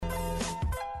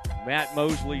Matt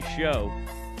Mosley Show.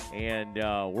 And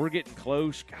we're getting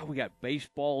close. God, we got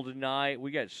baseball tonight.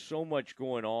 We got so much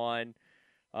going on.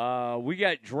 We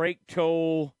got Drake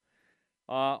Toll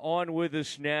on with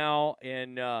us now.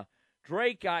 And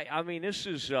Drake, I mean, this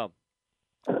is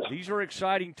these are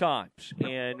exciting times.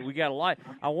 And we got a lot.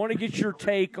 I want to get your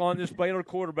take on this Baylor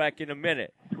quarterback in a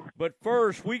minute. But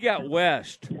first, we got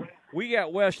West.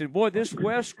 And, boy, this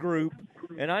West group,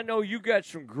 and I know you got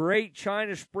some great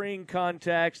China Spring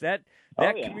contacts. That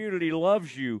community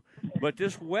loves you. But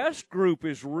this West group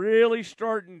is really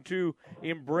starting to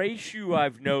embrace you,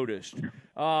 I've noticed.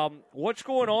 What's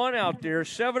going on out there?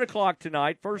 7 o'clock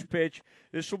tonight, first pitch.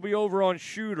 This will be over on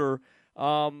Shooter.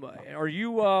 Are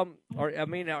you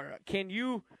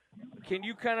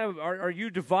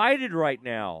divided right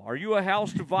now? Are you a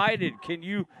house divided? Can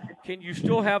you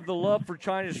still have the love for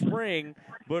China Spring,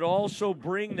 but also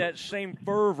bring that same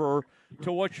fervor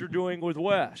to what you're doing with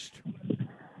West?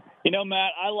 You know,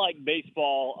 Matt, I like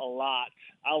baseball a lot.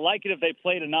 I like it if they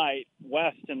play tonight,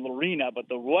 West and Lorena, but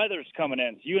the weather's coming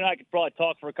in. So you and I could probably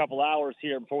talk for a couple hours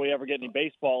here before we ever get any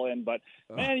baseball in. But,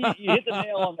 man, you hit the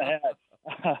nail on the head.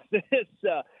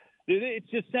 It's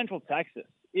just Central Texas.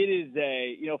 It is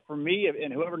for me,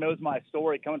 and whoever knows my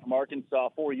story coming from Arkansas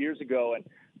 4 years ago and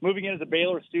moving in as a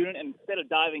Baylor student, and instead of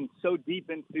diving so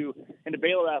deep into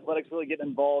Baylor athletics, really getting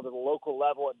involved at a local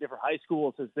level at different high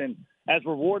schools has been as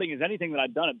rewarding as anything that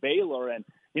I've done at Baylor. And,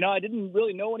 I didn't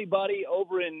really know anybody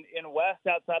over in West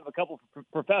outside of a couple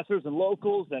of professors and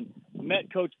locals, and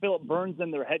met Coach Philip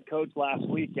Burnson, their head coach, last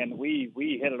week, and we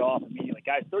hit it off immediately.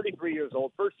 Guy's 33 years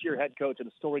old, first-year head coach at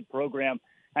a storied program,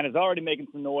 and is already making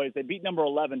some noise. They beat number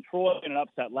 11 Troy in an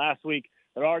upset last week.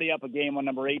 They're already up a game on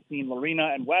number 18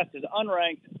 Lorena, and West is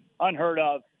unranked, unheard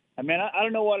of. I mean, I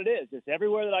don't know what it is. It's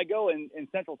everywhere that I go in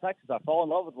Central Texas, I fall in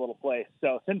love with the little place.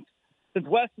 So since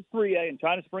West is 3A and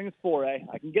China Spring is 4A,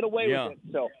 I can get away with it.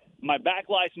 So my back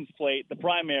license plate, the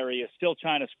primary, is still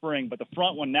China Spring, but the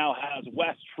front one now has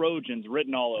West Trojans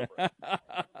written all over it.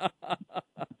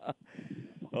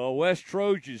 West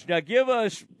Trojans. Now,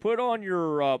 put on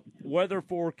your weather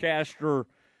forecaster.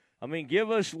 I mean, give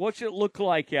us, what's it look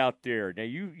like out there? Now,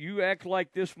 you act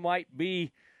like this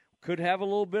could have a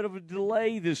little bit of a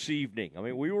delay this evening. I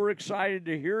mean, we were excited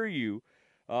to hear you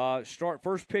start.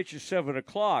 First pitch is 7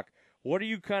 o'clock. What are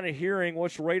you kind of hearing?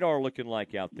 What's the radar looking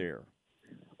like out there?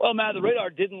 Well, Matt, the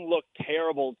radar didn't look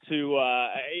terrible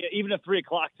even at 3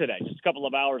 o'clock today, just a couple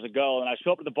of hours ago. And I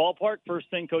show up at the ballpark.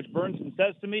 First thing Coach Burnson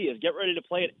says to me is, get ready to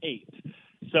play at 8.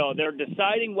 So they're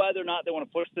deciding whether or not they want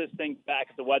to push this thing back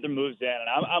as the weather moves in. And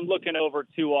I'm looking over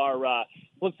to our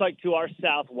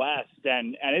southwest,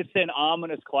 and it's an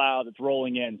ominous cloud that's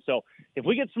rolling in. So if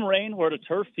we get some rain, we're at a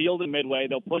turf field in Midway.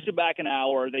 They'll push it back an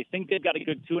hour. They think they've got a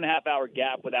good 2.5-hour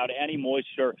gap without any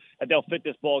moisture that they'll fit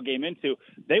this ball game into.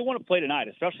 They want to play tonight,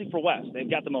 especially for West. They've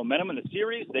got the momentum in the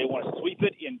series. They want to sweep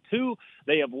it in 2.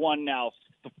 They have won now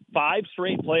 5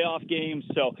 straight playoff games.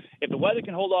 So if the weather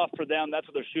can hold off for them, that's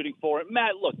what they're shooting for.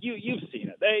 Matt, look, you've seen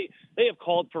it. They have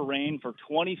called for rain for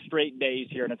 20 straight days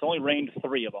here, and it's only rained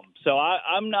 3 of them. So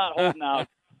I'm not holding out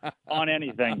on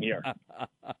anything here.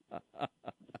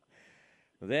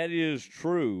 That is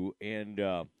true. And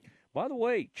by the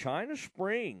way, China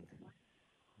Spring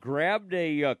grabbed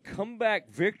a comeback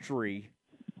victory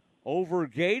over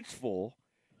Gatesville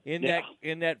in that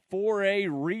 4A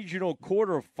regional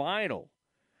quarterfinal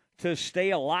to stay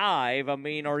alive. I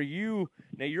mean,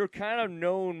 you're kind of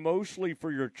known mostly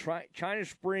for your China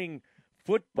Spring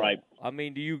football. Right. I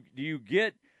mean, do you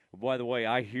get, by the way,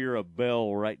 I hear a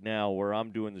bell right now where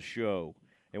I'm doing the show,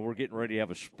 and we're getting ready to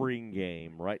have a spring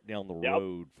game right down the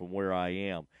road from where I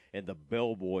am, and the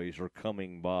Bell Boys are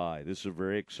coming by. This is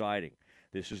very exciting.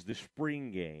 This is the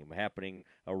spring game happening,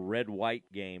 a red-white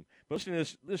game. But listen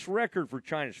to this record for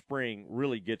China Spring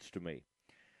really gets to me.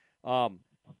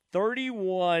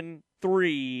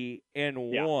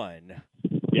 31-3-1.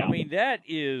 Yeah. I mean, that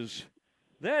is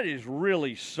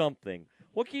really something.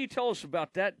 What can you tell us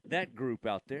about that group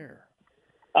out there?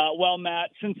 Well, Matt,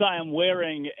 since I am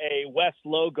wearing a West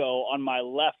logo on my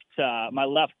left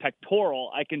pectoral,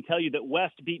 I can tell you that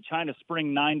West beat China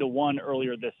Spring 9-1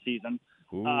 earlier this season.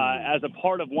 As a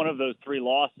part of one of those 3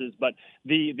 losses. But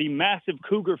the massive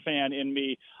Cougar fan in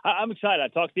me, I'm excited. I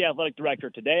talked to the athletic director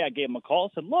today. I gave him a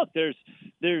call, said, look, there's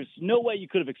no way you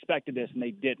could have expected this, and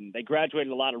they didn't. They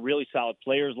graduated a lot of really solid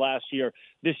players last year.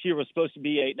 This year was supposed to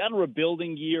be not a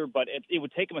rebuilding year, but it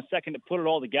would take them a second to put it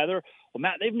all together. Well,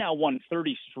 Matt, they've now won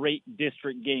 30 straight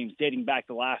district games dating back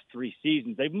the last 3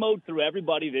 seasons. They've mowed through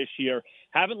everybody this year,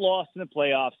 haven't lost in the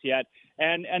playoffs yet.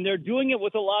 And they're doing it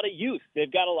with a lot of youth.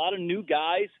 They've got a lot of new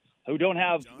guys, who don't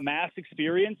have mass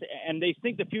experience, and they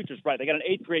think the future's bright. They got an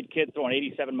 8th-grade kid throwing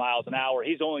 87 miles an hour.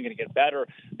 He's only going to get better.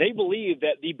 They believe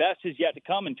that the best is yet to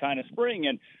come in China Spring,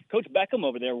 and Coach Beckham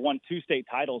over there won 2 state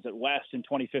titles at West in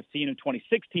 2015 and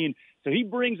 2016, so he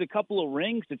brings a couple of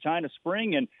rings to China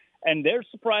Spring, and they're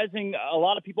surprising a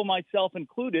lot of people, myself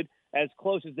included, as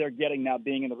close as they're getting now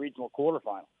being in the regional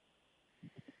quarterfinal.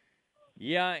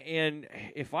 Yeah, and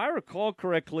if I recall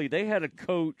correctly, they had a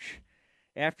coach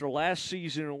after last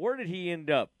season. Where did he end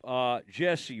up?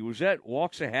 Jesse, was that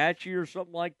Waxahachie or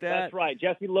something like that? That's right,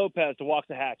 Jesse Lopez to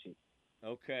Waxahachie.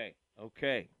 Okay.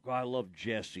 Well, I love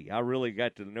Jesse. I really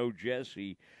got to know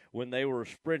Jesse when they were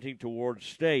sprinting towards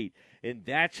state, and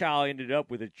that's how I ended up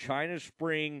with a China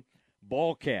Spring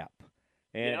ball cap.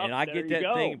 And I get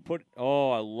that thing put.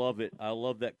 Oh, I love it. I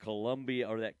love that Columbia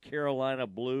or that Carolina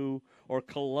blue or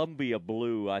Columbia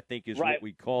blue, I think is what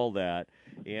we call that.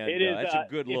 And it is, that's a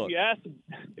good look.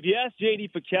 If you ask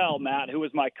J.D. Fackel, Matt, who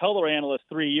was my color analyst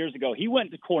 3 years ago, he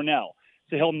went to Cornell,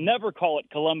 so he'll never call it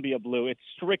Columbia blue. It's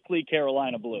strictly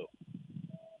Carolina blue.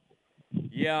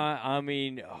 Yeah, I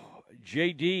mean,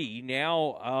 J.D.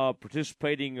 now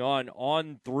participating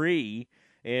on 3.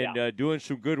 And doing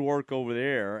some good work over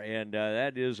there, and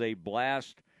that is a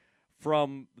blast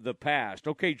from the past.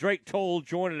 Okay, Drake Toll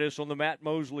joining us on the Matt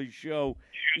Mosley Show,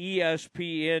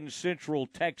 ESPN Central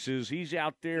Texas. He's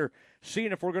out there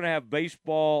seeing if we're going to have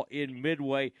baseball in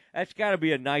Midway. That's got to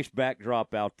be a nice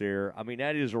backdrop out there. I mean,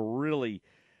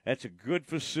 that's a good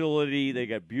facility. They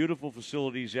got beautiful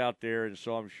facilities out there, and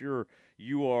so I'm sure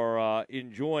you are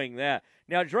enjoying that.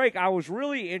 Now, Drake, I was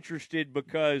really interested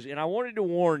because, and I wanted to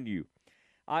warn you,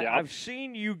 I've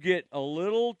seen you get a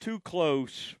little too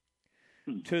close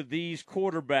to these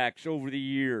quarterbacks over the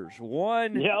years.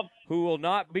 One who will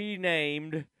not be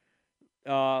named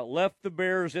left the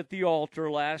Bears at the altar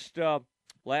last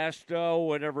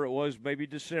whatever it was, maybe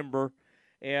December,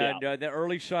 and the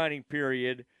early signing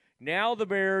period. Now the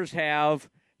Bears have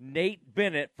Nate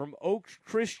Bennett from Oaks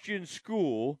Christian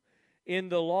School in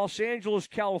the Los Angeles,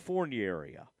 California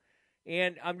area.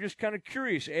 And I'm just kind of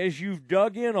curious, as you've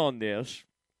dug in on this,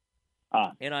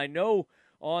 and I know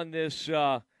on this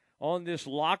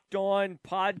Locked On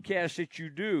podcast that you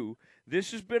do,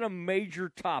 this has been a major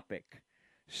topic.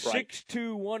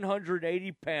 6'2",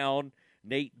 180-pound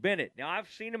Nate Bennett. Now, I've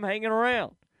seen him hanging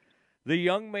around. The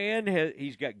young man,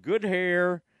 he's got good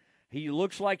hair. He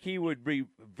looks like he would be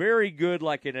very good,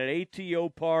 like in an ATO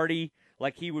party,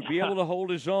 like he would be able to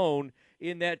hold his own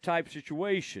in that type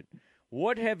situation.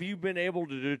 What have you been able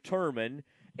to determine?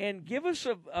 And give us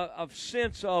a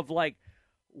sense of, like,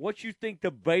 what you think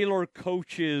the Baylor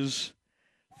coaches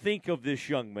think of this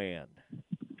young man.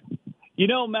 You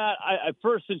know, Matt, I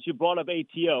first, since you brought up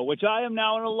ATO, which I am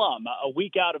now an alum, a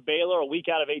week out of Baylor, a week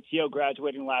out of ATO,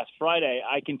 graduating last Friday,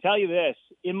 I can tell you this.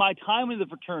 In my time in the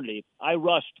fraternity, I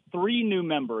rushed 3 new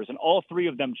members, and all 3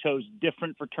 of them chose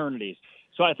different fraternities.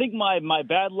 So I think my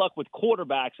bad luck with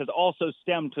quarterbacks has also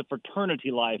stemmed to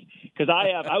fraternity life, because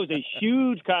I was a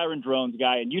huge Kyron Drones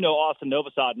guy, and you know Austin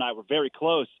Novosad and I were very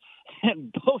close.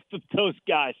 And both of those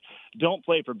guys don't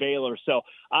play for Baylor. So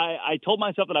I told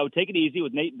myself that I would take it easy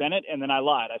with Nate Bennett, and then I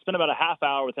lied. I spent about a half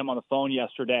hour with him on the phone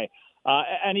yesterday,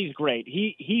 and he's great.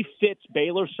 He fits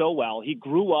Baylor so well. He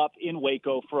grew up in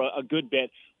Waco for a good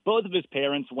bit. Both of his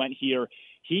parents went here.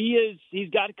 He's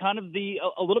got kind of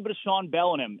a little bit of Sean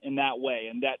Bell in him in that way,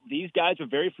 and that these guys are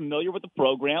very familiar with the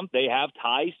program. They have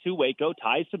ties to Waco,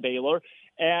 ties to Baylor,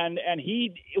 and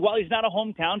while he's not a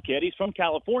hometown kid, he's from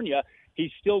California. He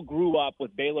still grew up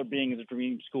with Baylor being his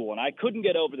dream school. And I couldn't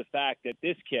get over the fact that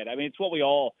this kid, I mean, it's what we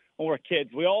all, when we're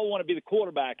kids, we all want to be the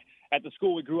quarterback at the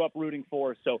school we grew up rooting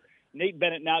for. So Nate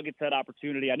Bennett now gets that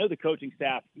opportunity. I know the coaching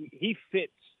staff, he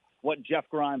fits what Jeff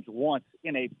Grimes wants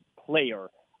in a player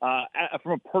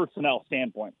from a personnel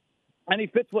standpoint. And he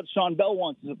fits what Sean Bell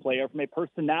wants as a player from a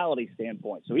personality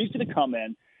standpoint. So he's going to come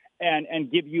in and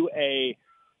give you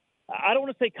I don't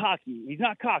want to say cocky. He's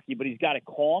not cocky, but he's got a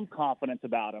calm confidence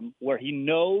about him where he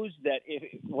knows that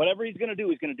whatever he's going to do,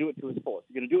 he's going to do it to his fullest.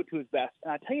 He's going to do it to his best.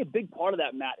 And I tell you, a big part of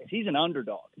that, Matt, is he's an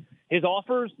underdog. His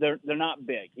offers, they're not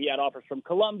big. He had offers from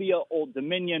Columbia, Old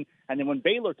Dominion, and then when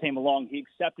Baylor came along, he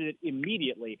accepted it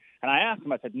immediately. And I asked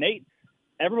him, I said, Nate,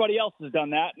 everybody else has done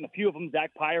that, and a few of them,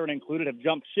 Zach Pyron included, have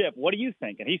jumped ship. What do you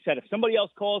think? And he said, if somebody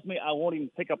else calls me, I won't even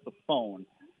pick up the phone.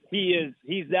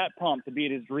 He's that pumped to be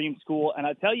at his dream school. And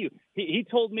I tell you, he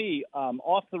told me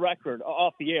off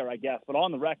the air, I guess, but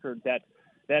on the record that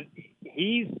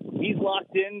he's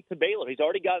locked in to Baylor. He's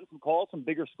already gotten some calls from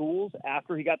bigger schools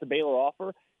after he got the Baylor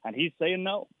offer, and he's saying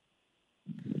no.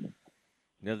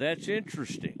 Now, that's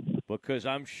interesting because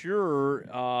I'm sure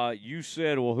you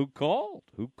said, well, who called?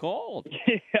 Who called?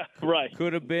 Yeah, right.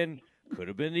 Could have been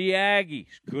the Aggies.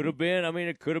 Could have been,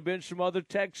 it could have been some other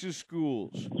Texas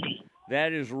schools.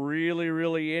 That is really,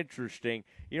 really interesting.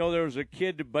 There was a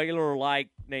kid that Baylor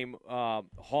named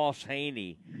Hoss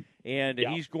Haney, and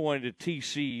he's going to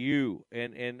TCU,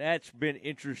 and that's been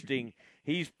interesting.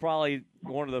 He's probably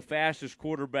one of the fastest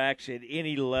quarterbacks at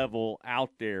any level out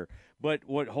there. But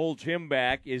what holds him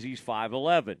back is he's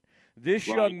 5'11". This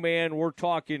young man we're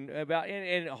talking about,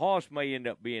 and Hoss may end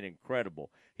up being incredible.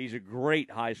 He's a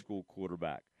great high school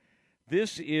quarterback.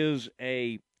 This is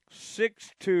a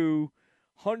 6'2",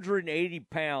 180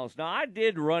 pounds. Now, I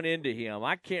did run into him.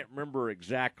 I can't remember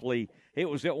exactly. It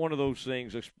was at one of those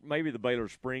things, maybe the Baylor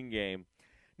spring game.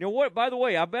 What? By the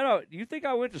way, you think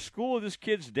I went to school with this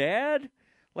kid's dad?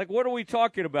 Like, what are we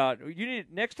talking about?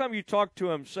 Next time you talk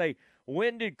to him, say,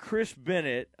 when did Chris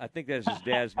Bennett, I think that's his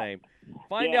dad's name,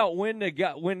 find out when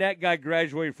that guy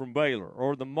graduated from Baylor,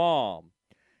 or the mom,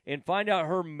 and find out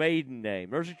her maiden name.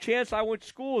 There's a chance I went to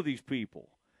school with these people.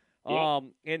 Yeah.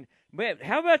 And, man,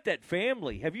 how about that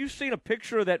family? Have you seen a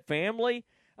picture of that family?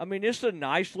 It's a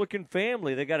nice-looking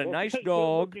family. They got a nice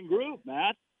dog. Good-looking group,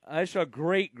 Matt. It's a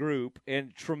great group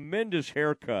and tremendous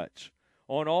haircuts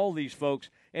on all these folks.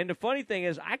 And the funny thing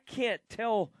is, I can't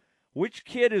tell which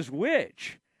kid is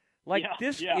which.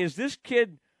 Is this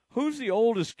kid, who's the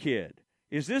oldest kid?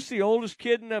 Is this the oldest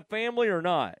kid in the family or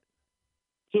not?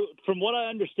 So, from what I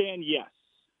understand, yes.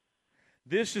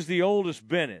 This is the oldest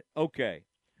Bennett. Okay.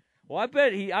 Well, I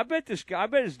bet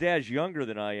his dad's younger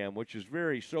than I am, which is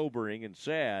very sobering and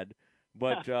sad.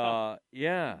 But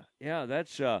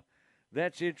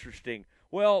that's interesting.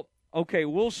 Well, okay,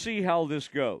 we'll see how this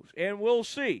goes, and we'll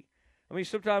see.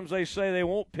 Sometimes they say they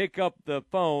won't pick up the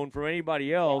phone from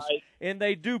anybody else, and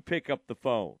they do pick up the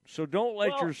phone. So don't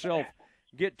let yourself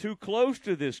get too close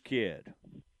to this kid.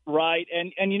 Right,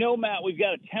 and Matt, we've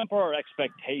got to temper our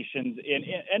expectations. And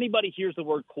anybody hears the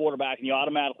word quarterback, and you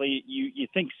automatically you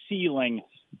think ceiling.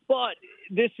 But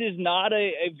this is not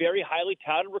a very highly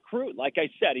touted recruit. Like I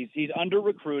said, he's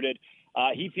under-recruited.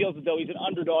 He feels as though he's an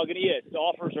underdog, and he is. The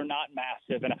offers are not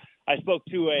massive. And I spoke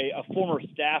to a former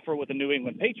staffer with the New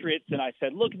England Patriots, and I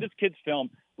said, look at this kid's film.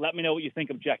 Let me know what you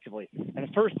think objectively. And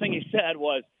the first thing he said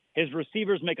was his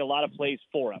receivers make a lot of plays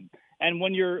for him. And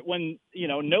when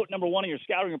note number one in your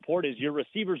scouting report is your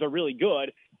receivers are really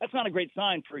good, that's not a great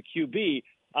sign for a QB.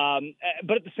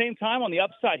 But at the same time, on the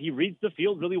upside, he reads the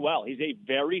field really well. He's a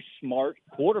very smart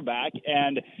quarterback,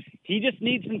 and he just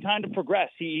needs some time to progress.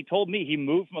 He told me he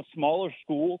moved from a smaller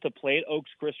school to play at Oaks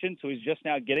Christian, so he's just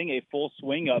now getting a full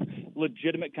swing of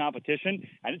legitimate competition,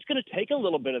 and it's going to take a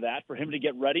little bit of that for him to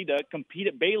get ready to compete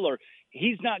at Baylor.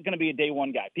 He's not going to be a day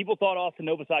one guy. People thought Austin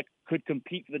Novosad could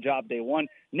compete for the job day one.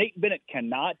 Nate Bennett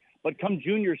cannot, but come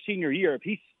junior, senior year, if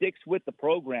he sticks with the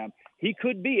program, he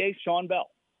could be a Sean Bell.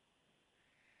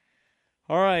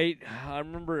 All right, I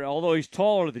remember, although he's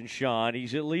taller than Sean,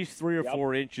 he's at least 3 or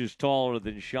 4 inches taller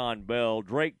than Sean Bell.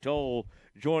 Drake Toll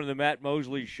joining the Matt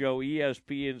Mosley Show,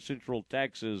 ESPN Central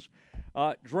Texas.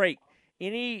 Drake,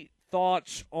 any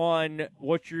thoughts on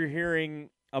what you're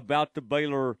hearing about the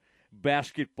Baylor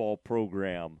basketball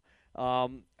program?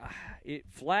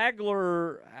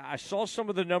 Flagler, I saw some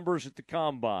of the numbers at the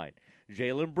Combine.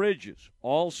 Jalen Bridges,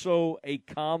 also a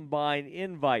Combine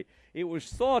invite. It was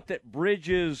thought that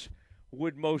Bridges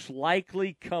would most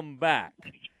likely come back.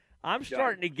 I'm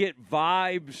starting to get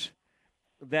vibes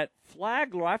that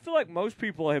Flagler, I feel like most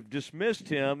people have dismissed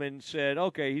him and said,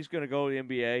 okay, he's going to go to the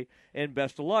NBA and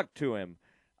best of luck to him.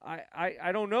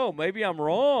 I don't know. Maybe I'm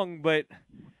wrong, but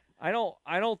I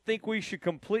don't think we should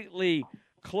completely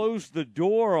close the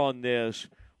door on this.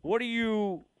 What are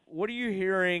you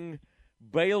hearing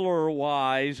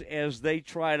Baylor-wise as they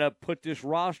try to put this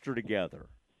roster together?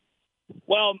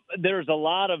 Well, there's a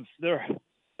lot of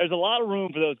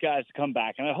room for those guys to come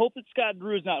back, and I hope that Scott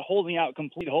Drew is not holding out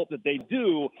complete hope that they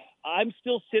do. I'm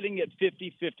still sitting at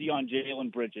 50-50 on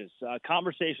Jalen Bridges.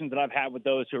 Conversations that I've had with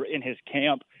those who are in his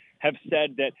camp have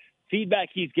said that feedback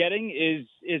he's getting is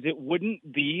it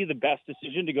wouldn't be the best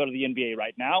decision to go to the NBA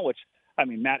right now, which,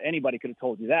 Matt, anybody could have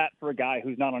told you that for a guy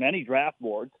who's not on any draft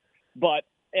boards. But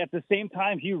at the same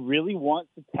time, he really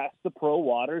wants to test the pro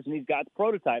waters, and he's got the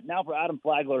prototype. Now for Adam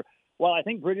Flagler, well, I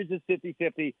think Bridges is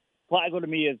 50-50. Flagler to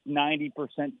me is 90%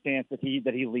 chance that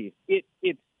he leaves.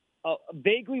 It's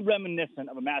vaguely reminiscent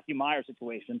of a Matthew Meyer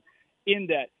situation in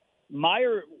that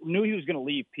Meyer knew he was going to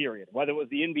leave, period. Whether it was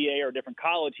the NBA or a different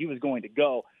college, he was going to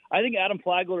go. I think Adam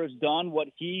Flagler has done what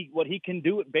he can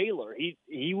do at Baylor.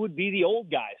 He would be the old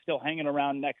guy still hanging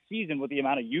around next season with the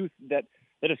amount of youth that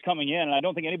is coming in. And I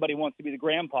don't think anybody wants to be the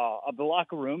grandpa of the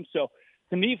locker room. So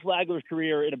To me, Flagler's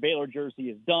career in a Baylor jersey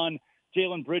is done.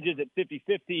 Jalen Bridges at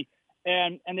 50-50.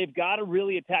 And they've got to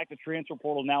really attack the transfer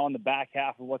portal now in the back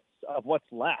half of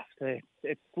what's left.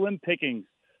 It's slim pickings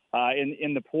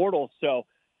in the portal. So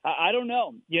I don't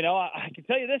know. I can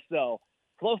tell you this, though.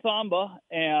 Flo Thamba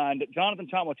and Jonathan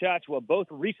Tamachachua both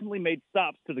recently made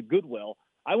stops to the Goodwill.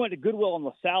 I went to Goodwill in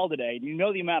LaSalle today. Do you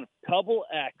know the amount of double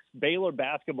X Baylor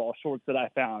basketball shorts that I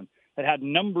found that had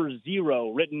number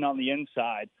 0 written on the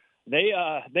inside? They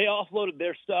offloaded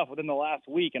their stuff within the last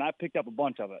week, and I picked up a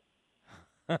bunch of it.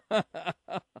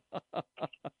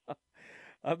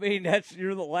 I mean,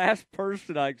 you're the last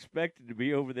person I expected to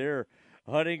be over there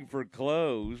hunting for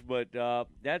clothes, but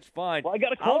that's fine. Well, I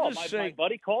got a call. My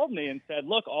buddy called me and said,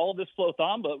 "Look, all of this Flo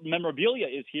Thamba memorabilia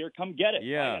is here. Come get it."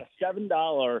 Yeah, I got a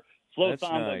 $7 Flo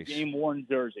Thamba nice game worn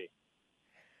jersey.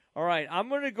 All right, I'm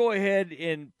going to go ahead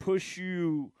and push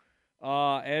you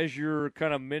as your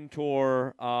kind of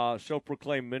mentor,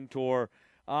 self-proclaimed mentor.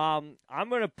 I'm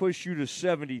going to push you to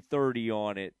 70-30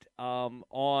 on it,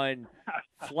 on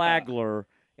Flagler.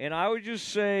 And I would just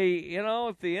say,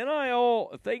 if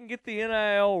they can get the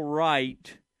NIL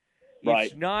right,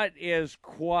 it's not as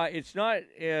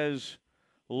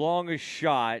long a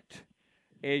shot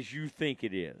as you think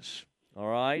it is. All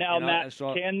right. Now, Matt,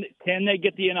 can they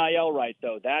get the NIL right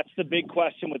though? That's the big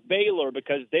question with Baylor,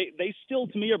 because they still,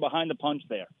 to me, are behind the punch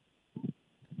there.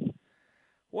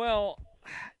 Well,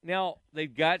 now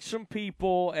they've got some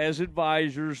people as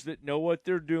advisors that know what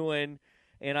they're doing,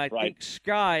 and I think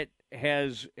Scott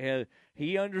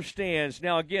he understands.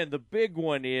 Now, again, the big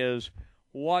one is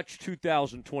watch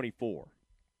 2024.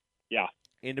 Yeah.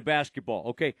 Into basketball.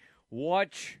 Okay,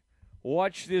 watch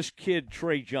this kid,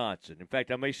 Trey Johnson. In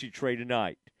fact, I may see Trey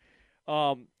tonight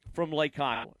from Lake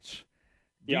Highlands.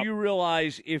 Do you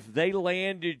realize if they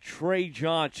landed Trey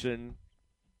Johnson,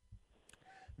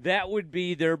 that would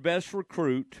be their best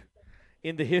recruit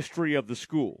in the history of the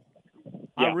school?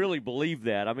 Yeah. I really believe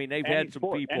that. I mean, they've had some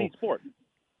people. Any sport.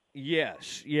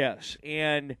 Yes.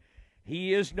 And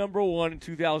he is number 1 in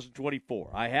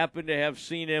 2024. I happen to have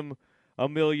seen him a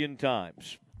million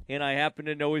times, and I happen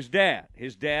to know his dad.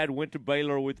 His dad went to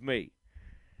Baylor with me.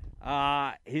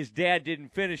 His dad didn't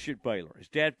finish at Baylor. His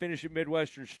dad finished at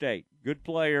Midwestern State. Good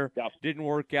player. Yep. Didn't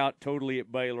work out totally at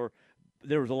Baylor.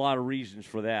 There was a lot of reasons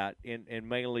for that, and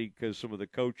mainly because some of the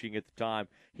coaching at the time,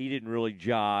 he didn't really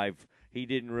jive. He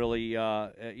didn't really,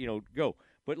 go.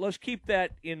 But let's keep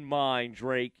that in mind,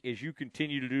 Drake, as you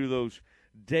continue to do those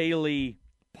daily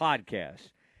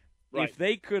podcasts. Right. If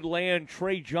they could land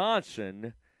Trey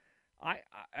Johnson, I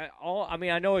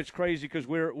know it's crazy because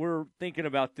we're thinking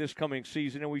about this coming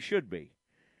season, and we should be.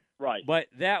 Right. But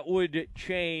that would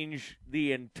change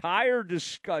the entire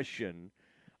discussion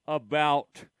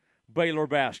about Baylor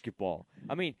basketball.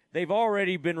 I mean, they've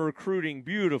already been recruiting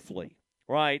beautifully,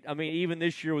 right? I mean, even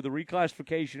this year with the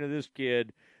reclassification of this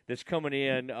kid that's coming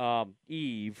in,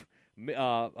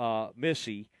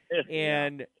 Missy,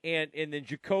 and then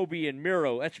Jacoby and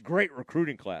Miro. That's a great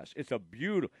recruiting class. It's a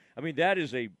beautiful. I mean, that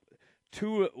is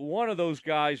one of those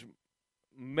guys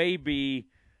may be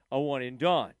a one and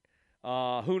done.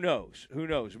 Who knows?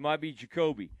 It might be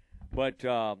Jacoby, but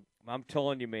I'm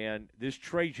telling you, man, this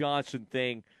Trey Johnson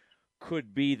thing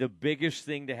could be the biggest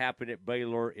thing to happen at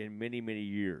Baylor in many, many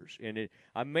years. And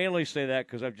I mainly say that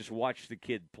because I've just watched the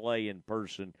kid play in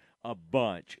person a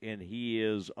bunch, and he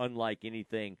is unlike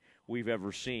anything we've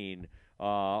ever seen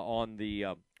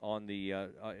there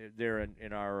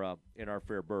in our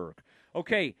fair burg.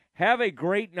 Okay, have a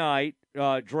great night,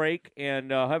 Drake,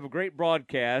 and have a great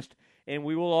broadcast, and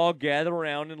we will all gather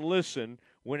around and listen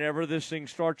whenever this thing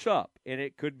starts up, and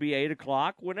it could be 8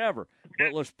 o'clock, whenever.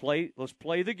 But let's play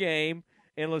the game,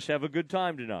 and let's have a good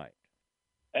time tonight.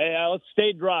 Hey, let's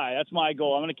stay dry. That's my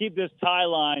goal. I'm going to keep this tie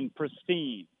line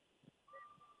pristine.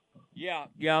 Yeah.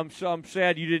 I'm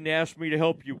sad you didn't ask me to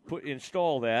help you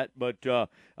install that, but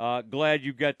glad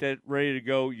you got that ready to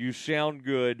go. You sound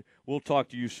good. We'll talk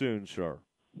to you soon, sir.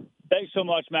 Thanks so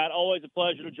much, Matt. Always a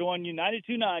pleasure to join you.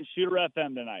 92.9 Shooter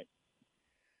FM tonight.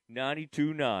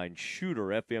 92.9 Shooter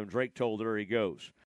FM. Drake Toll, there he goes.